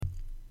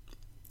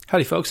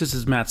Howdy folks, this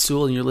is Matt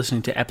Sewell and you're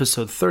listening to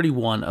episode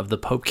 31 of the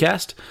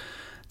Popecast,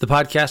 the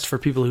podcast for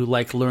people who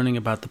like learning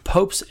about the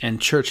popes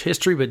and church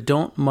history but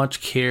don't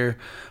much care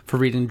for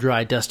reading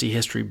dry, dusty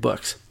history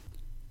books.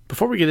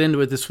 Before we get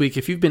into it this week,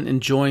 if you've been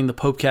enjoying the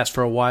Popecast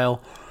for a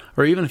while,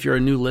 or even if you're a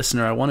new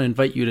listener, I want to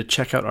invite you to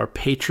check out our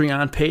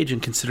Patreon page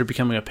and consider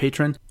becoming a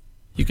patron.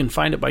 You can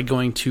find it by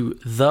going to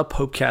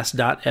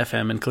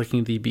thepopecast.fm and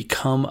clicking the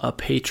Become a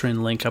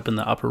Patron link up in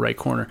the upper right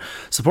corner.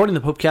 Supporting the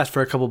Popecast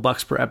for a couple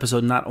bucks per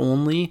episode not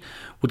only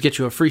would get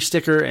you a free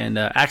sticker and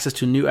access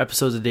to new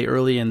episodes a day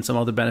early and some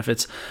other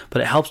benefits,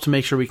 but it helps to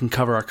make sure we can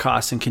cover our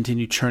costs and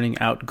continue churning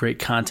out great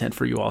content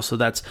for you all. So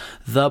that's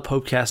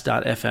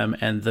thepopecast.fm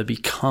and the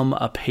Become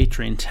a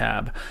Patron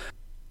tab.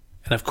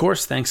 And of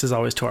course, thanks as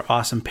always to our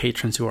awesome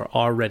patrons who are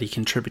already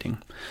contributing.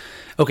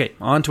 Okay,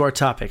 on to our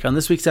topic. On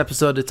this week's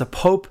episode, it's a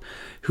pope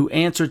who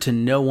answered to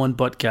no one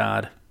but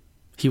God.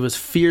 He was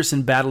fierce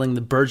in battling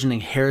the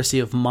burgeoning heresy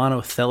of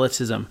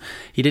monothelitism.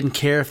 He didn't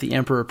care if the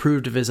emperor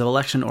approved of his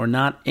election or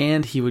not,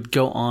 and he would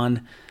go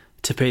on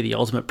to pay the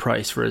ultimate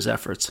price for his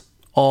efforts,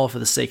 all for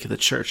the sake of the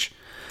church.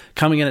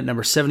 Coming in at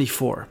number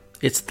 74,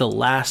 it's the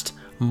last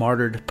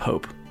martyred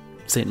pope,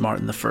 St.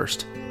 Martin I.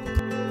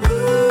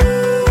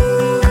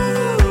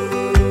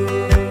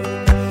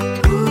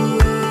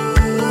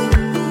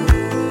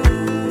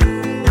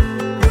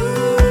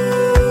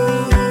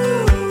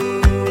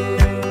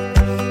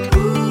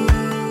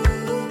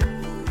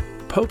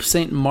 Pope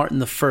St.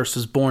 Martin I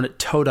was born at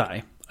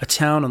Todi, a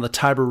town on the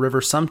Tiber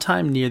River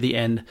sometime near the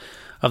end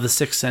of the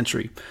 6th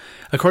century.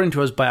 According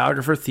to his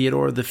biographer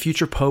Theodore, the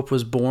future pope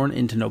was born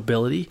into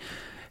nobility,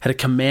 had a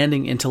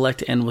commanding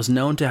intellect, and was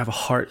known to have a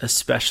heart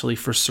especially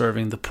for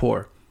serving the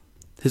poor.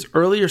 His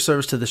earlier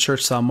service to the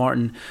church saw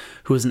Martin,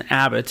 who was an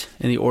abbot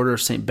in the order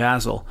of St.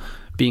 Basil,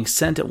 being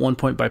sent at one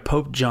point by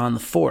Pope John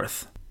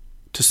IV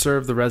to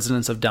serve the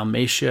residents of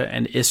Dalmatia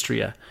and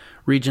Istria,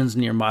 regions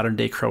near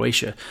modern-day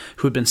Croatia,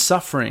 who had been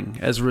suffering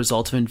as a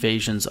result of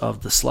invasions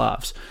of the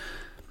Slavs.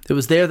 It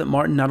was there that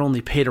Martin not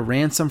only paid a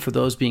ransom for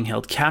those being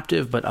held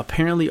captive, but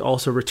apparently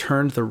also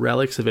returned the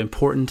relics of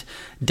important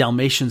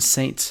Dalmatian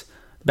saints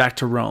back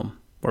to Rome,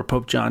 where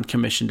Pope John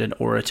commissioned an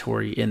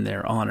oratory in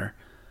their honor.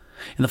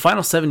 In the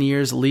final 7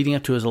 years leading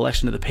up to his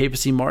election to the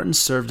papacy, Martin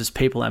served as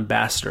papal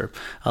ambassador,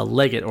 a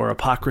legate or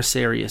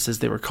apocricarius as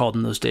they were called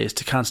in those days,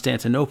 to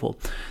Constantinople,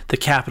 the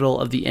capital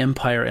of the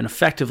empire and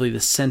effectively the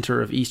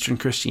center of Eastern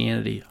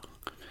Christianity.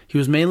 He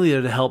was mainly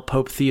there to help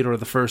Pope Theodore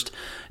I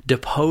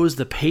depose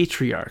the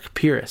patriarch,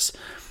 Pyrrhus,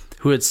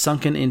 who had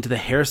sunken into the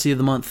heresy of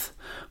the month,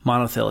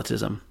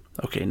 monothelitism.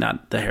 Okay,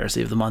 not the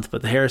heresy of the month,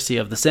 but the heresy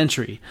of the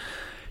century.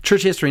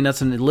 Church history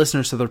nuts and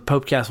listeners to the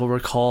Popecast will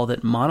recall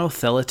that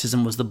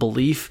monothelitism was the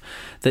belief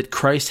that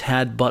Christ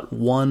had but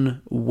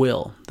one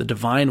will, the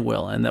divine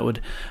will, and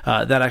that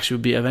actually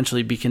would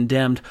eventually be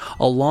condemned,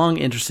 along,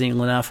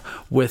 interestingly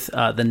enough, with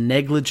the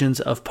negligence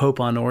of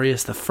Pope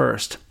Honorius I,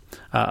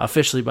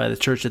 officially by the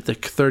Church at the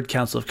Third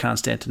Council of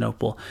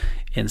Constantinople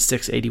in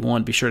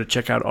 681. Be sure to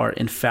check out our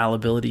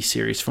Infallibility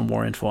series for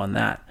more info on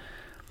that.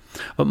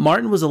 But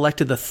Martin was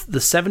elected the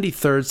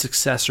 73rd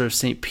successor of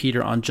St.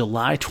 Peter on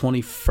July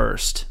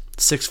 21st,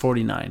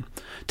 649,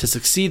 to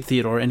succeed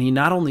Theodore, and he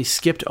not only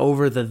skipped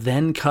over the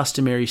then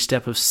customary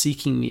step of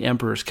seeking the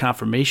emperor's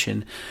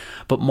confirmation,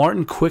 but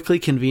Martin quickly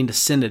convened a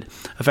synod,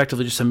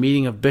 effectively just a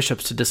meeting of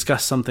bishops to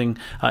discuss something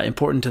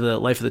important to the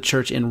life of the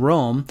church in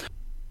Rome,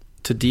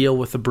 to deal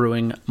with the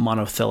brewing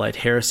monothelite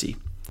heresy.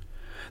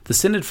 The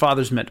Synod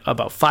Fathers met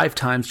about 5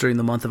 times during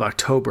the month of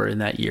October in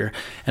that year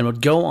and would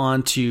go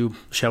on to,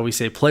 shall we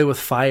say, play with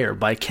fire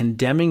by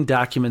condemning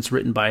documents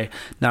written by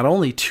not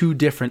only 2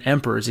 different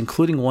emperors,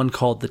 including one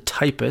called the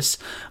Typus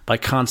by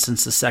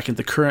Constans II,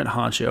 the current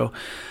honcho,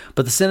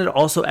 but the Synod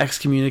also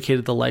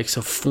excommunicated the likes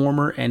of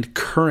former and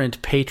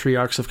current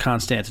patriarchs of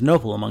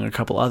Constantinople, among a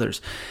couple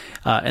others.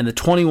 And the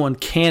 21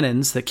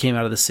 canons that came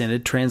out of the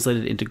Synod,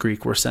 translated into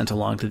Greek, were sent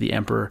along to the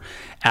emperor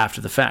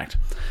after the fact.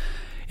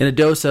 In a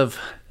dose of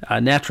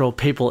natural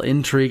papal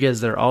intrigue,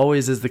 as there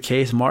always is the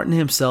case, Martin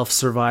himself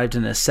survived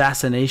an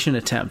assassination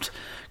attempt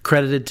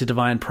credited to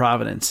divine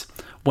providence,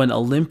 when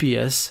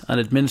Olympius, an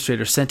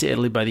administrator sent to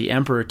Italy by the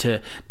emperor to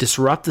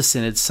disrupt the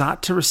synod,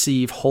 sought to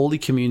receive Holy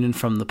Communion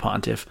from the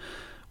pontiff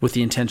with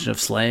the intention of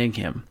slaying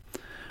him.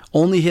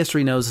 Only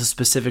history knows the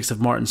specifics of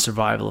Martin's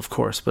survival, of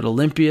course, but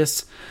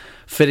Olympius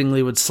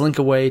fittingly would slink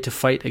away to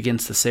fight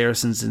against the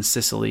Saracens in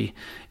Sicily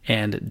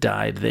and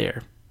died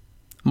there.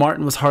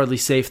 Martin was hardly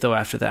safe, though,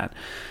 after that.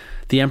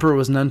 The emperor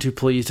was none too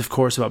pleased, of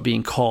course, about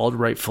being called,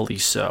 rightfully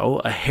so,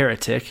 a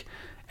heretic,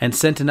 and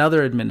sent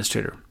another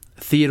administrator,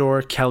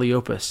 Theodore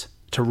Calliopas,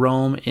 to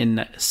Rome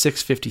in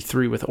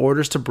 653 with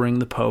orders to bring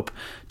the pope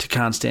to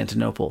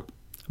Constantinople,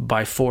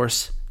 by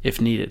force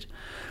if needed.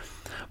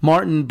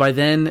 Martin, by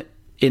then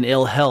in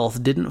ill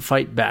health, didn't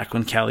fight back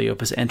when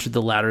Calliopas entered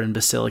the Lateran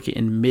Basilica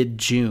in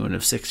mid-June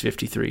of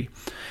 653.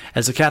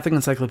 As the Catholic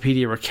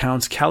Encyclopedia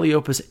recounts,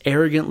 Calliopas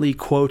arrogantly,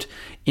 quote,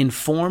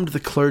 informed the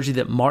clergy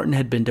that Martin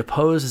had been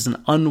deposed as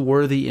an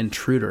unworthy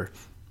intruder,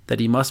 that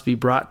he must be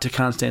brought to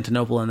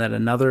Constantinople, and that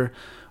another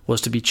was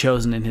to be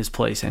chosen in his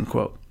place, end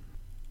quote.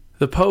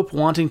 The Pope,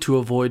 wanting to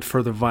avoid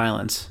further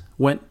violence,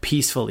 went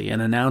peacefully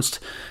and announced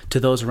to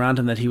those around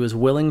him that he was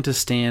willing to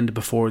stand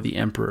before the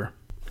emperor.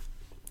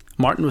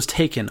 Martin was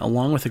taken,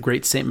 along with the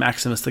great St.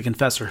 Maximus the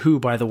Confessor,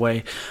 who, by the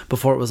way,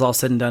 before it was all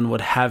said and done,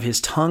 would have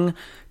his tongue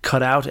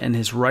cut out and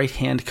his right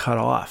hand cut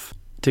off,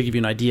 to give you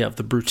an idea of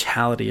the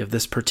brutality of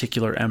this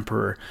particular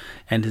emperor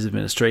and his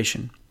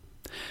administration.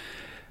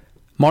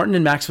 Martin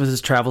and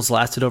Maximus's travels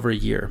lasted over a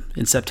year.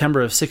 In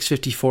September of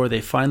 654,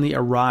 they finally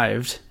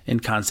arrived in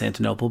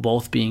Constantinople,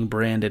 both being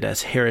branded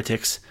as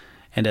heretics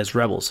and as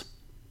rebels.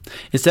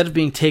 Instead of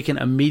being taken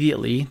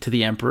immediately to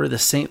the emperor, the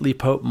saintly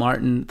Pope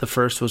Martin I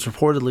was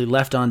reportedly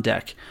left on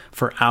deck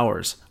for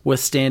hours,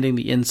 withstanding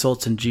the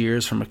insults and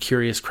jeers from a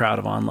curious crowd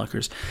of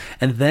onlookers.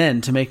 And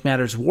then, to make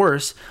matters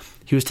worse,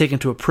 he was taken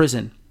to a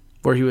prison,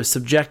 where he was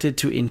subjected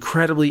to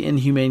incredibly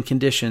inhumane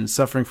conditions,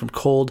 suffering from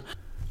cold,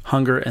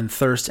 hunger, and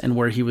thirst, and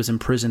where he was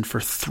imprisoned for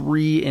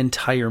 3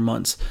 entire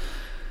months.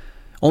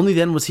 Only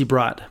then was he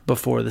brought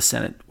before the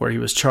Senate, where he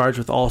was charged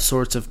with all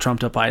sorts of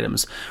trumped-up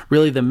items.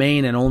 Really, the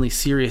main and only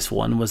serious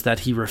one was that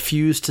he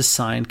refused to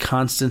sign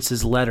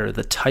Constance's letter,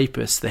 the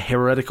typus, the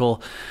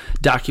heretical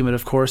document,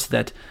 of course,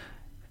 that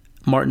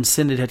Martin's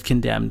synod had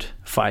condemned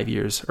 5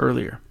 years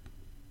earlier.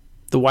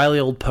 The wily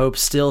old pope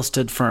still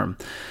stood firm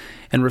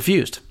and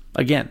refused,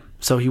 again.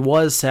 So he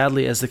was,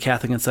 sadly, as the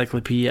Catholic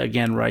Encyclopedia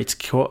again writes,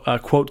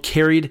 quote,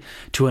 carried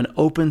to an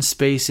open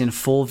space in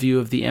full view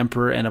of the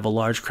emperor and of a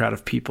large crowd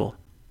of people.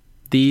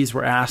 These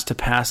were asked to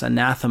pass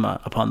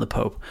anathema upon the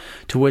Pope,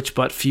 to which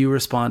but few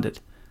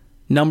responded.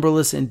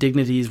 Numberless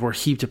indignities were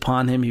heaped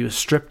upon him. He was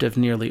stripped of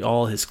nearly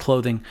all his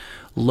clothing,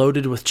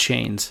 loaded with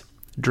chains,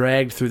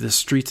 dragged through the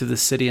streets of the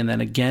city, and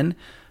then again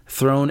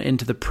thrown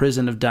into the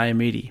prison of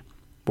Diomede,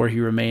 where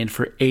he remained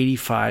for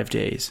 85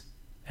 days.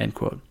 End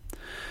quote.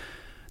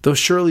 Though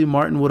surely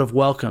Martin would have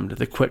welcomed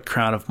the quick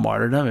crown of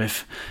martyrdom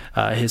if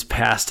his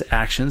past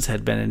actions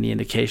had been any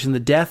indication, the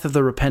death of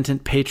the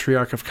repentant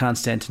Patriarch of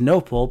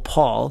Constantinople,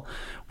 Paul,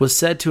 was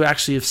said to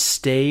actually have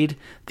stayed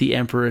the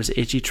emperor's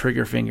itchy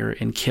trigger finger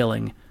in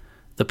killing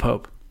the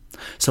Pope.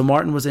 So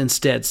Martin was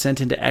instead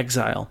sent into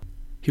exile.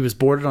 He was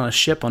boarded on a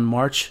ship on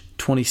March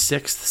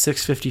 26,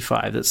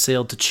 655, that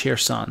sailed to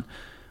Cherson,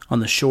 on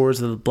the shores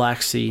of the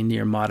Black Sea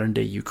near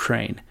modern-day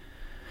Ukraine.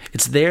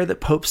 It's there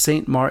that Pope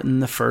St.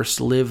 Martin I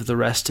lived the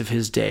rest of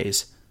his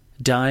days,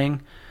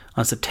 dying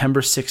on September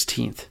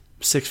 16th,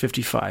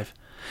 655,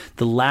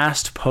 the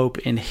last pope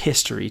in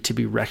history to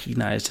be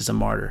recognized as a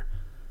martyr.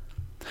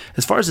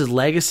 As far as his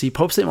legacy,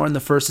 Pope St. Martin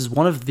I is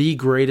one of the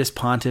greatest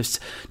pontiffs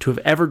to have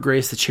ever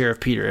graced the chair of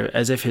Peter,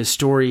 as if his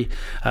story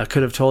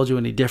could have told you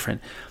any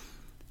different.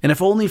 And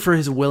if only for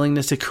his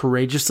willingness to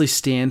courageously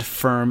stand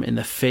firm in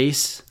the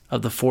face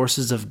of the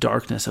forces of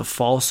darkness, of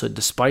falsehood,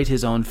 despite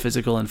his own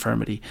physical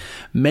infirmity.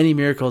 Many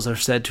miracles are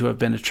said to have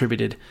been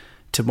attributed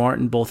to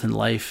Martin both in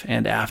life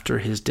and after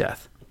his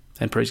death.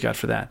 And praise God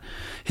for that.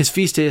 His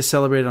feast day is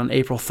celebrated on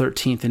April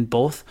 13th in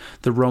both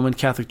the Roman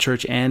Catholic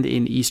Church and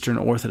in Eastern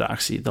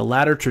Orthodoxy, the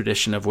latter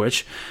tradition of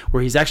which,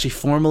 where he's actually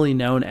formally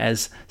known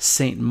as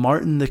St.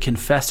 Martin the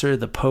Confessor,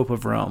 the Pope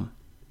of Rome.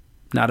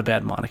 Not a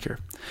bad moniker.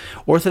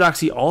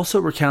 Orthodoxy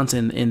also recounts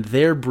in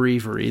their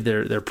breviary,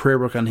 their prayer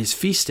book on his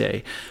feast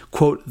day,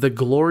 quote, the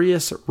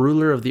glorious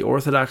ruler of the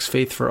Orthodox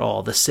faith for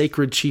all, the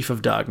sacred chief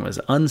of dogmas,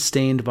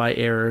 unstained by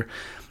error,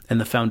 and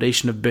the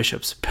foundation of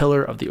bishops,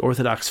 pillar of the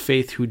Orthodox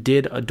faith, who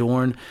did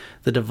adorn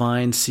the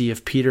divine see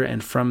of Peter,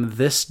 and from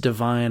this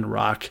divine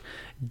rock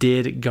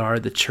did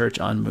guard the church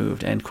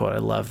unmoved, end quote. I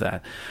love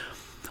that.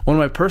 One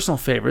of my personal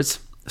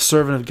favorites,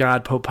 servant of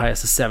God, Pope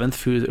Pius VII,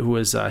 who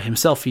was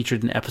himself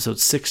featured in episode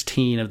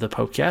 16 of the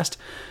Popecast,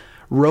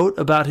 wrote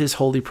about his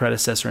holy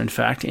predecessor, in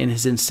fact, in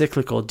his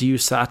encyclical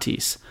Deus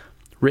Satis,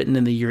 written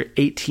in the year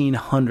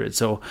 1800,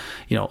 so,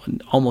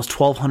 almost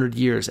 1,200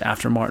 years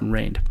after Martin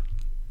reigned.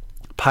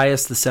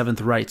 Pius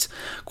VII writes,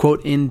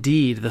 quote,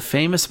 indeed, the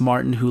famous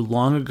Martin, who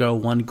long ago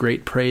won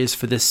great praise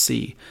for this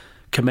see,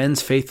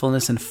 commends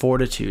faithfulness and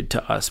fortitude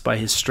to us by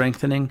his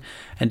strengthening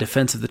and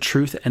defense of the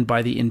truth and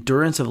by the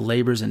endurance of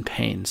labors and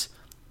pains.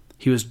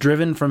 He was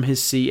driven from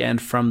his see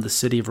and from the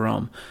city of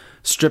Rome,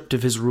 stripped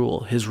of his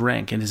rule, his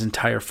rank, and his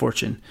entire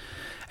fortune.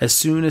 As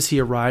soon as he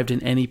arrived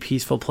in any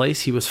peaceful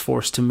place, he was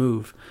forced to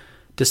move.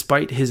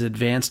 Despite his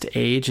advanced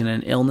age and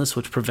an illness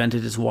which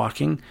prevented his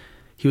walking,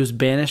 he was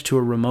banished to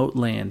a remote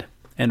land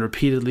and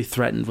repeatedly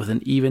threatened with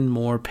an even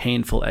more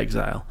painful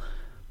exile.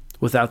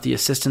 Without the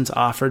assistance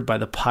offered by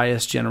the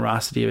pious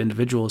generosity of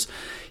individuals,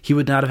 he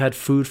would not have had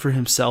food for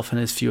himself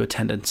and his few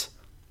attendants.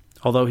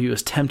 Although he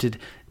was tempted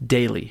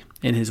daily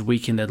in his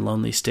weakened and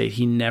lonely state,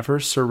 he never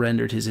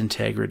surrendered his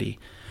integrity.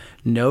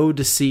 No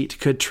deceit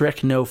could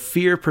trick, no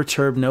fear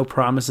perturb, no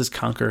promises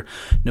conquer,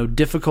 no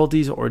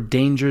difficulties or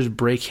dangers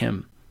break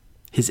him.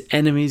 His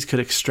enemies could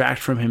extract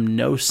from him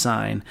no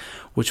sign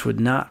which would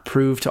not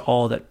prove to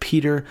all that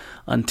Peter,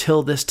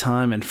 until this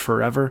time and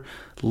forever,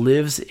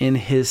 lives in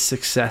his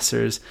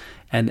successors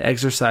and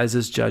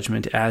exercises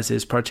judgment, as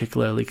is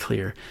particularly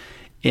clear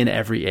in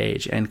every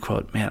age. End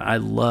quote. Man, I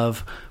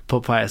love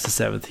Pope Pius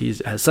VII. He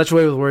has such a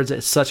way with words.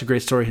 It's such a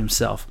great story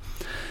himself.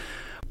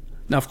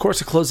 Now, of course,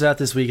 to close out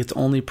this week, it's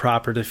only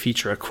proper to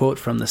feature a quote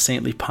from the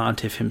saintly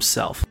pontiff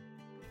himself.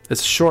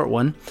 It's a short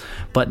one,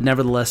 but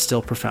nevertheless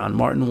still profound.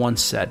 Martin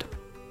once said,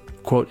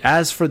 quote,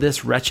 "As for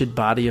this wretched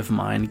body of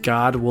mine,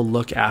 God will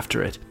look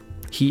after it.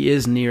 He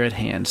is near at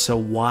hand, so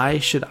why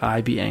should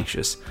I be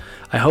anxious?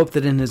 I hope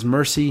that in his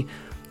mercy,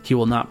 he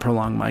will not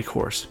prolong my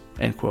course."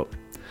 End quote.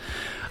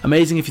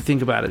 Amazing if you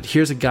think about it.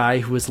 Here's a guy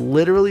who was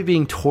literally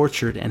being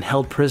tortured and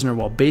held prisoner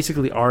while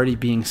basically already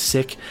being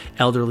sick,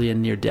 elderly,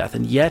 and near death.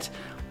 And yet,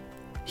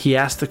 he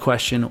asked the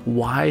question,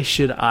 why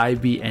should I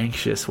be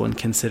anxious when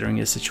considering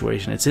his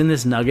situation? It's in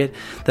this nugget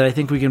that I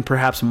think we can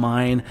perhaps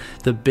mine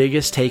the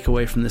biggest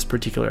takeaway from this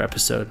particular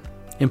episode.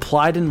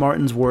 Implied in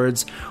Martin's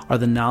words are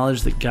the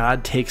knowledge that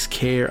God takes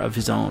care of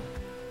his own.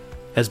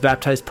 As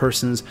baptized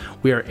persons,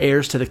 we are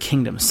heirs to the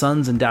kingdom,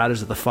 sons and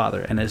daughters of the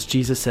Father. And as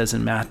Jesus says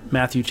in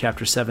Matthew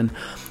chapter 7,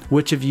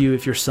 which of you,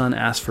 if your son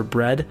asks for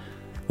bread,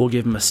 will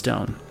give him a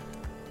stone?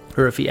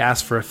 Or if he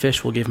asks for a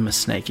fish, will give him a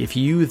snake? If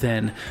you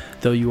then,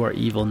 though you are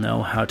evil,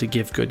 know how to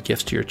give good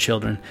gifts to your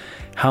children,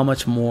 how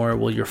much more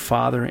will your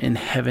Father in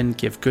heaven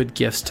give good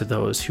gifts to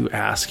those who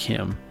ask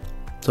him?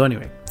 So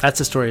anyway, that's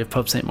the story of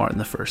Pope St. Martin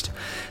I.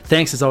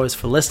 Thanks as always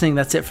for listening.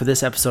 That's it for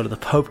this episode of the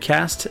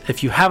Popecast.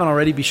 If you haven't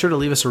already, be sure to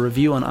leave us a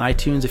review on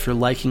iTunes if you're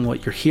liking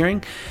what you're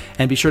hearing,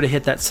 and be sure to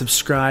hit that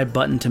subscribe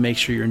button to make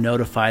sure you're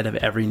notified of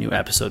every new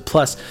episode.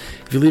 Plus,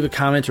 if you leave a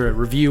comment or a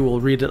review, we'll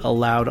read it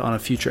aloud on a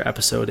future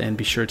episode and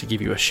be sure to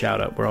give you a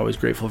shout out. We're always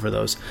grateful for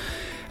those.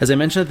 As I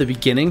mentioned at the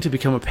beginning, to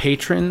become a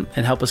patron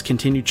and help us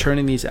continue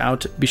churning these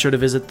out, be sure to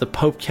visit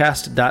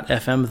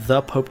thepopecast.fm,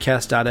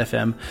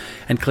 thepopecast.fm,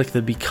 and click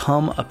the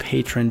Become a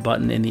Patron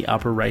button in the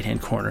upper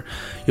right-hand corner.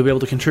 You'll be able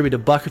to contribute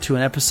 $1 or $2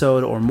 an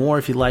episode or more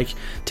if you'd like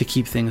to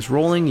keep things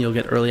rolling. You'll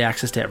get early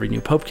access to every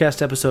new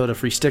Popecast episode, a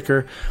free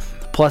sticker.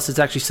 Plus, it's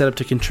actually set up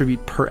to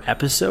contribute per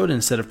episode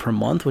instead of per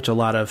month, which a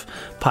lot of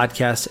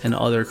podcasts and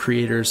other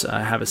creators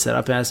have it set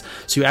up as.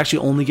 So you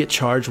actually only get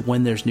charged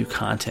when there's new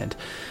content.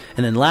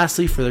 And then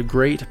lastly, for the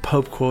great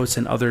Pope quotes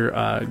and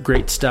other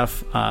great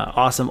stuff,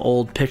 awesome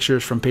old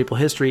pictures from papal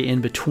history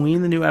in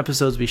between the new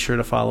episodes, be sure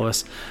to follow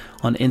us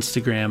on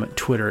Instagram,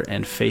 Twitter,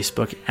 and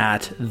Facebook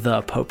at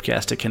The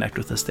Popecast to connect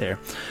with us there.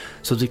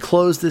 So as we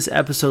close this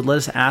episode, let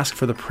us ask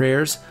for the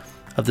prayers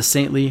of the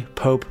saintly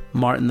Pope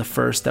Martin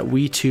I, that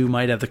we too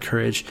might have the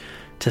courage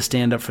to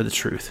stand up for the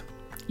truth,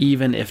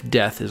 even if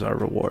death is our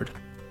reward.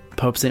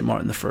 Pope St.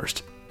 Martin I,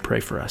 pray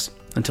for us.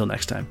 Until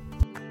next time.